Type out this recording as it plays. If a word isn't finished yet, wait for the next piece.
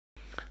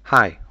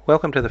Hi,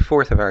 welcome to the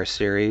fourth of our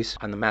series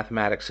on the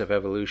mathematics of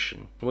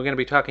evolution. We're going to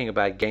be talking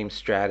about game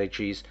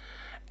strategies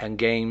and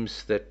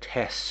games that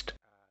test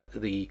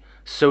the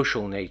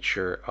social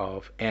nature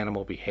of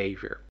animal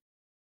behavior.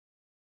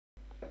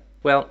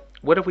 Well,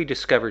 what have we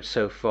discovered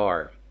so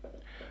far?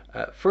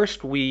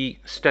 First, we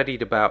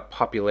studied about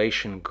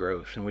population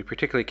growth, and we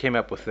particularly came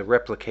up with the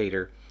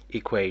replicator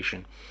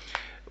equation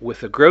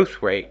with a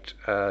growth rate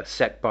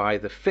set by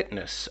the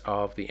fitness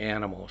of the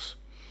animals.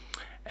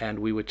 And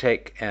we would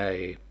take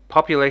a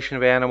population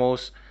of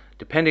animals,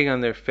 depending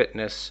on their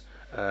fitness,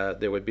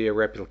 there would be a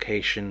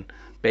replication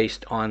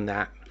based on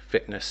that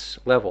fitness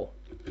level.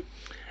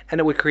 And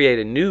it would create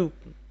a new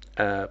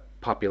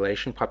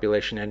population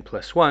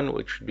n+1,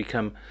 which would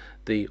become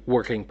the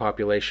working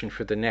population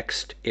for the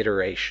next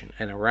iteration,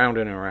 and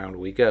around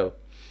we go.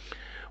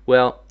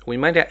 Well, we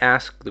might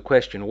ask the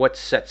question, what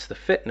sets the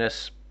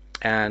fitness?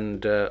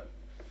 And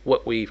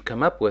what we've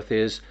come up with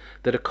is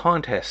that a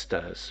contest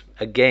does,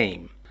 a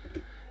game.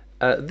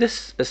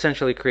 This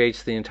essentially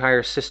creates the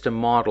entire system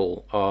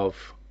model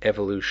of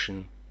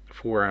evolution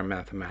for our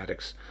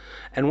mathematics.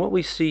 And what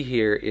we see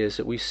here is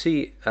that we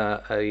see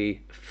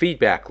a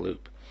feedback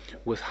loop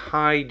with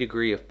high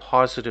degree of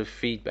positive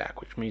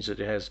feedback, which means that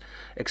it has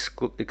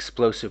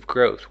explosive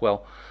growth.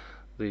 Well,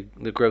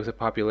 the growth of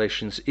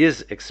populations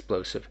is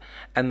explosive,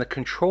 and the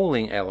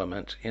controlling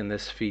element in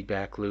this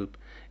feedback loop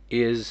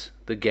is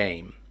the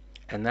game.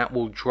 And that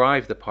will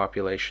drive the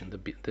population.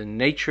 The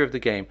nature of the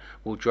game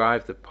will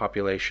drive the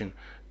population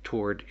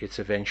toward its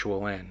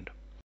eventual end.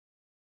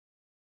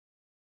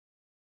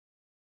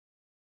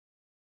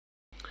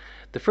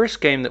 The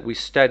first game that we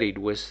studied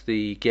was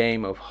the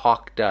game of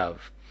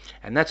hawk-dove,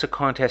 and that's a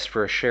contest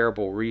for a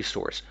shareable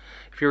resource.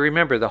 If you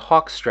remember, the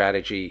hawk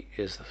strategy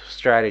is the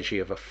strategy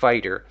of a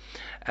fighter,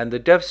 and the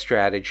dove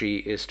strategy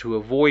is to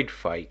avoid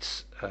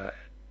fights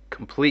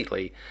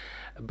completely,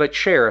 but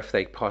share if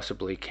they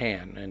possibly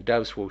can, and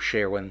doves will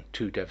share when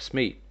two doves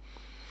meet.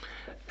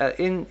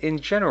 In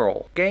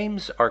general,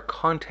 games are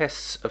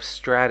contests of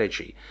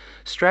strategy.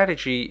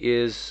 Strategy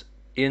is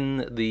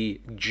in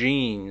the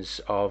genes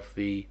of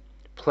the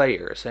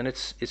players, and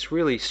it's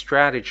really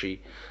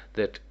strategy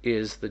that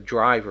is the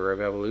driver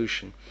of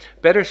evolution.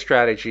 Better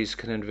strategies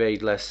can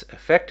invade less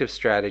effective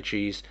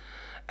strategies,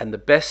 and the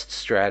best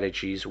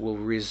strategies will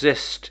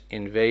resist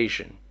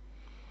invasion.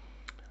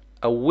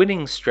 A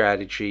winning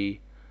strategy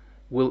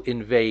will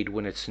invade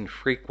when it's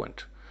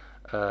infrequent.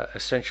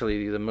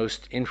 Essentially, the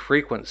most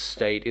infrequent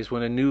state is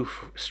when a new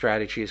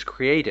strategy is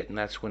created, and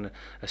that's when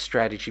a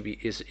strategy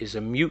is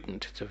a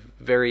mutant. It's a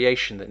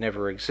variation that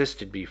never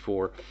existed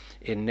before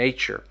in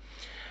nature.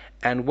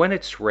 And when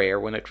it's rare,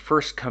 when it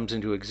first comes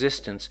into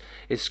existence,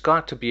 it's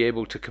got to be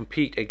able to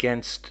compete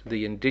against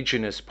the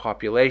indigenous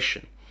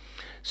population.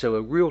 So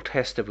a real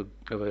test of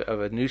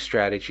a new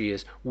strategy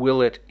is,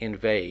 will it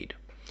invade?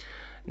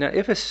 Now,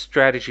 if a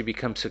strategy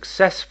becomes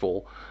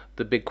successful,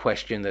 the big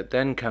question that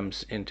then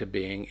comes into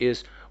being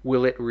is,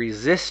 will it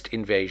resist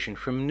invasion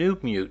from new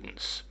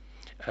mutants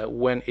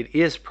when it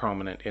is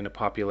prominent in a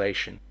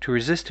population? To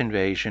resist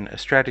invasion, a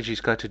strategy's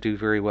got to do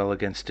very well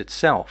against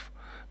itself,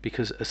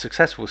 because a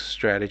successful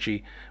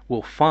strategy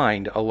will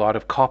find a lot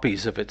of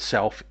copies of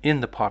itself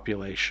in the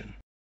population.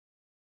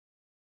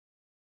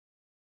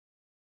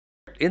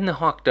 In the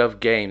hawk-dove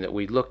game that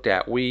we looked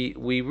at, we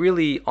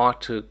really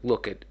ought to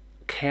look at,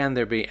 can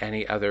there be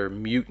any other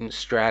mutant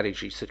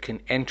strategies that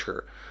can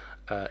enter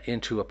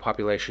into a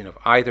population of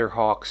either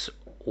hawks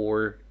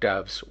or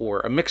doves,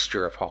 or a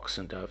mixture of hawks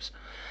and doves.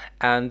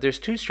 And there's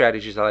two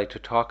strategies I like to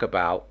talk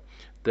about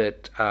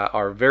that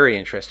are very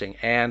interesting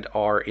and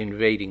are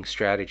invading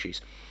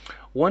strategies.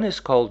 One is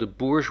called a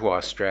bourgeois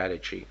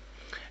strategy.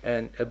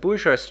 And a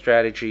bourgeois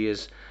strategy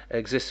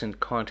exists in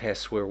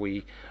contests where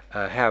we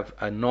have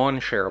a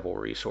non-shareable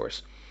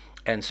resource.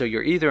 And so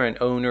you're either an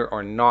owner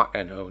or not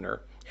an owner,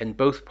 and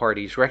both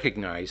parties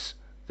recognize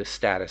the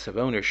status of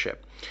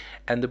ownership.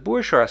 And the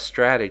bourgeois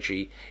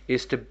strategy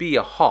is to be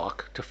a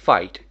hawk to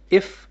fight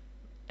if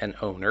an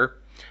owner,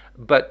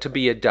 but to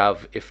be a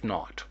dove if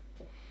not.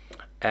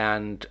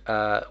 And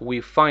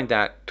we find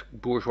that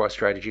bourgeois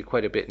strategy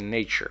quite a bit in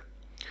nature.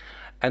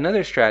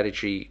 Another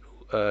strategy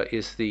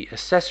is the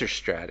assessor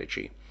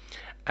strategy,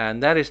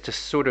 and that is to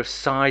sort of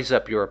size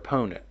up your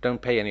opponent.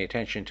 Don't pay any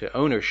attention to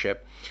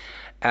ownership,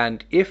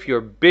 and if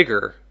you're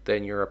bigger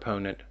than your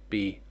opponent,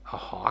 be a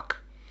hawk,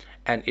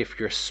 and if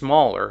you're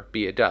smaller,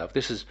 be a dove.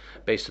 This is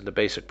based on the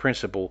basic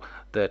principle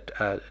that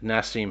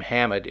Nassim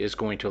Hamed is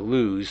going to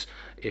lose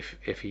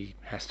if he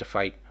has to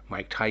fight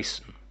Mike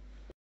Tyson.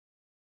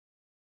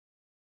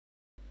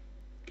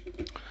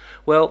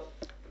 Well,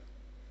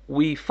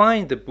 we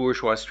find the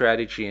bourgeois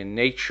strategy in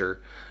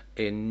nature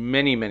in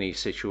many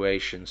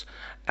situations,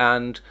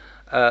 and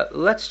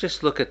let's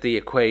just look at the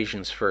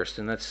equations first,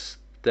 and let's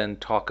then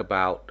talk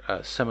about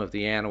some of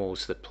the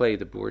animals that play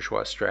the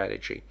bourgeois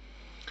strategy.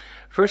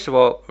 First of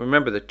all,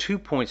 remember the 2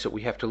 points that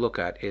we have to look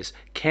at is,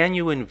 can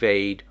you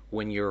invade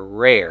when you're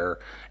rare,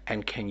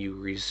 and can you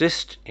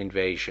resist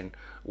invasion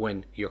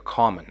when you're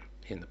common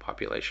in the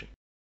population?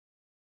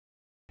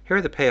 Here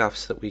are the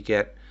payoffs that we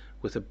get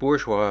with a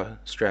bourgeois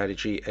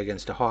strategy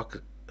against a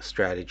hawk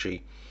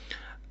strategy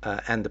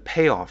and the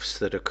payoffs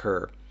that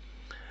occur.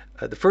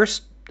 The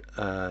first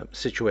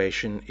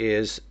situation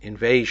is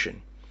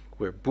invasion,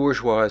 where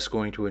bourgeois is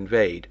going to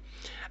invade.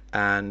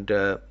 And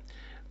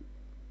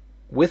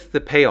with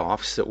the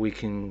payoffs that we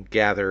can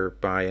gather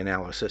by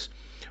analysis,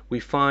 we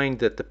find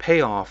that the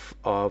payoff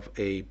of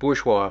a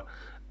bourgeois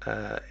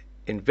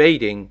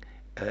invading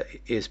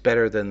is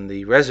better than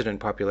the resident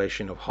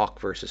population of hawk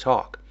versus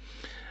hawk.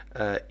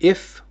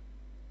 If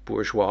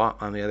bourgeois,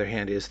 on the other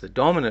hand, is the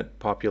dominant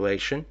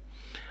population,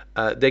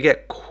 they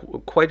get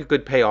quite a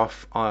good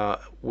payoff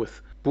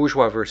with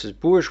bourgeois versus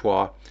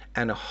bourgeois,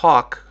 and a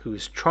hawk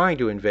who's trying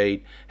to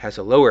invade has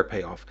a lower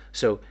payoff.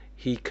 So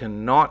he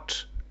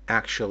cannot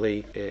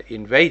actually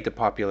invade the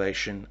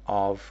population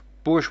of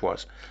bourgeois.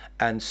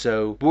 And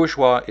so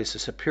bourgeois is a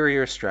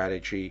superior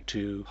strategy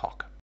to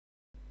hawk.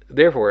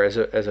 Therefore, as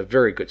a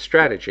very good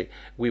strategy,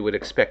 we would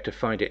expect to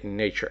find it in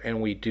nature, and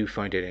we do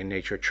find it in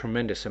nature a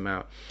tremendous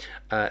amount.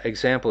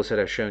 Examples that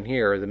I've shown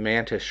here are the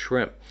mantis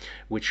shrimp,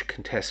 which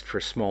contest for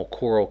small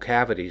coral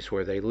cavities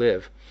where they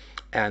live,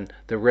 and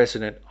the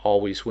resident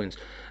always wins.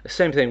 The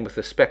same thing with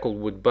the speckled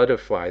wood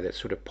butterfly that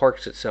sort of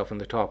parks itself on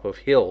the top of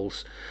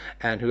hills,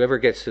 and whoever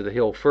gets to the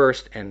hill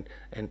first and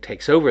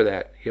takes over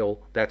that hill,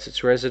 that's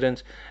its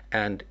residence,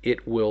 and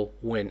it will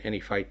win any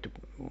fight,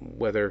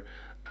 whether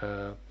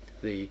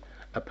the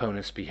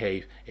opponents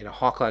behave in a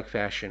hawk-like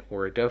fashion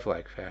or a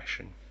dove-like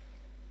fashion.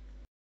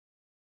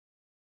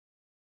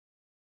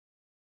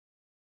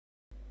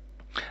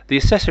 The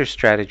assessor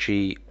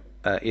strategy,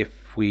 if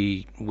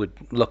we would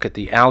look at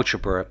the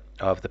algebra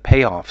of the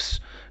payoffs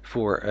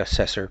for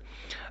assessor,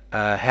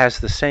 has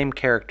the same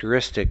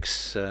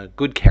characteristics,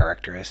 good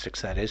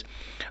characteristics that is,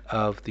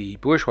 of the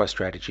bourgeois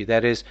strategy.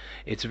 That is,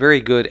 it's very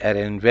good at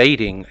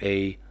invading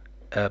a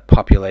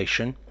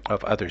population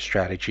of other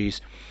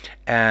strategies,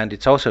 and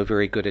it's also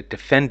very good at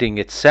defending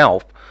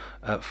itself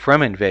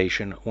from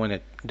invasion when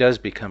it does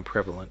become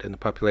prevalent in the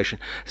population.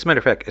 As a matter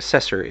of fact,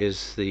 assessor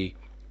is the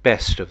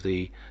best of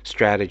the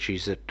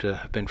strategies that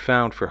have been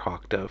found for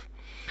hawk-dove.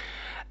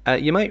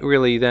 You might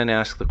really then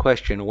ask the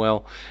question,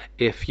 well,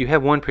 if you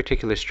have one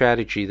particular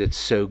strategy that's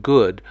so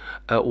good,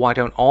 why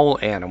don't all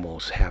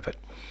animals have it?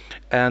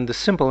 And the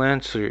simple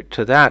answer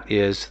to that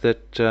is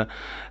that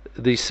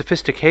the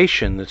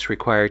sophistication that's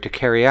required to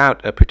carry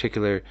out a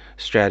particular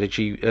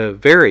strategy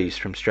varies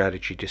from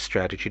strategy to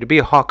strategy. To be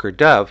a hawk or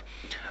dove,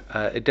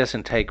 it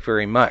doesn't take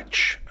very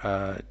much.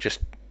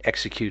 Just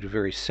execute a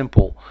very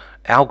simple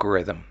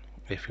algorithm,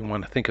 if you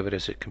want to think of it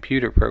as a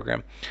computer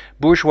program.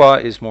 Bourgeois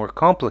is more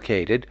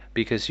complicated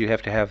because you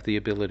have to have the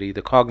ability,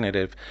 the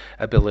cognitive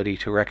ability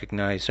to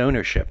recognize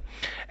ownership.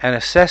 An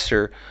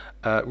assessor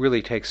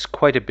really takes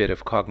quite a bit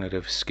of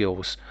cognitive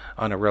skills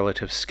on a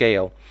relative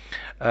scale.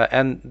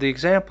 And the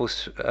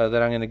examples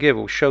that I'm going to give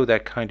will show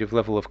that kind of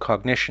level of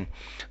cognition.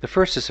 The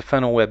first is a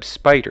funnel web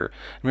spider.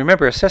 And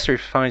remember, assessor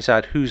finds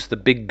out who's the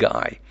big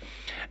guy.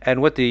 And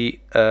what the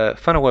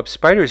funnel web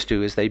spiders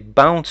do is they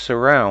bounce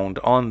around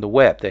on the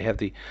web. They have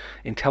the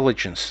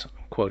intelligence,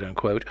 quote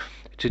unquote,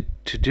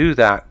 to do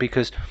that,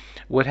 because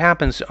what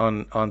happens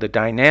on the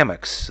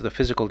dynamics, the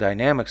physical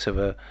dynamics of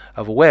a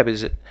web,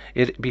 is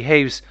it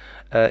behaves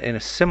in a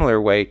similar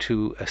way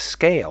to a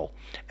scale.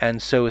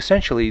 And so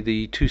essentially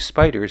the two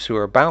spiders who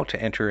are about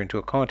to enter into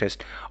a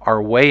contest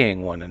are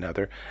weighing one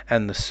another,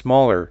 and the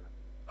smaller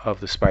of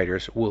the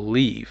spiders will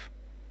leave.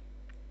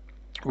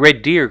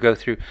 Red deer go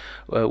through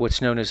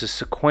what's known as a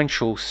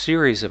sequential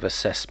series of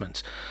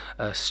assessments,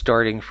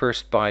 starting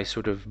first by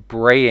sort of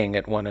braying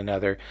at one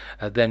another,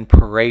 then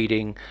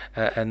parading,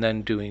 and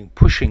then doing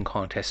pushing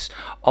contests.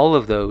 All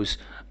of those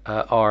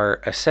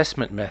are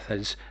assessment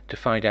methods to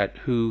find out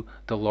who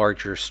the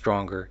larger,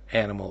 stronger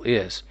animal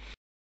is.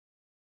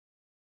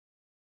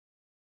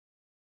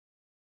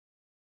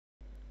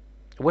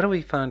 What have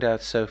we found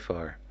out so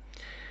far?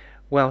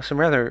 Well, some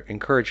rather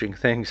encouraging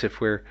things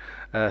if we're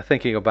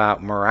thinking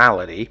about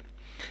morality.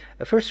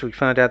 First, we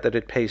found out that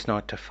it pays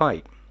not to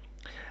fight.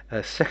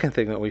 Second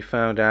thing that we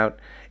found out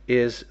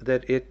is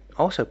that it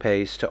also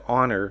pays to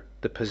honor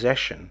the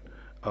possession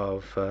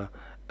of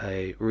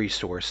a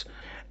resource.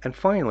 And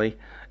finally,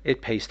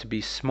 it pays to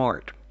be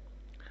smart.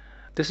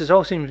 This is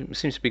all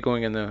seems to be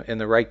going in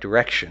the right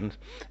direction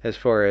as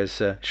far as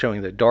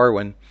showing that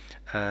Darwin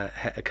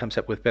comes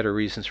up with better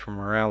reasons for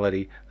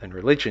morality than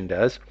religion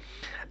does.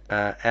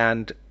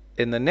 And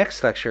in the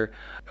next lecture,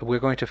 we're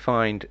going to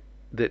find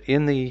that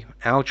in the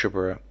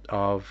algebra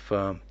of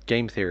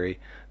game theory,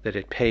 that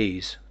it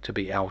pays to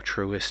be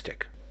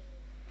altruistic.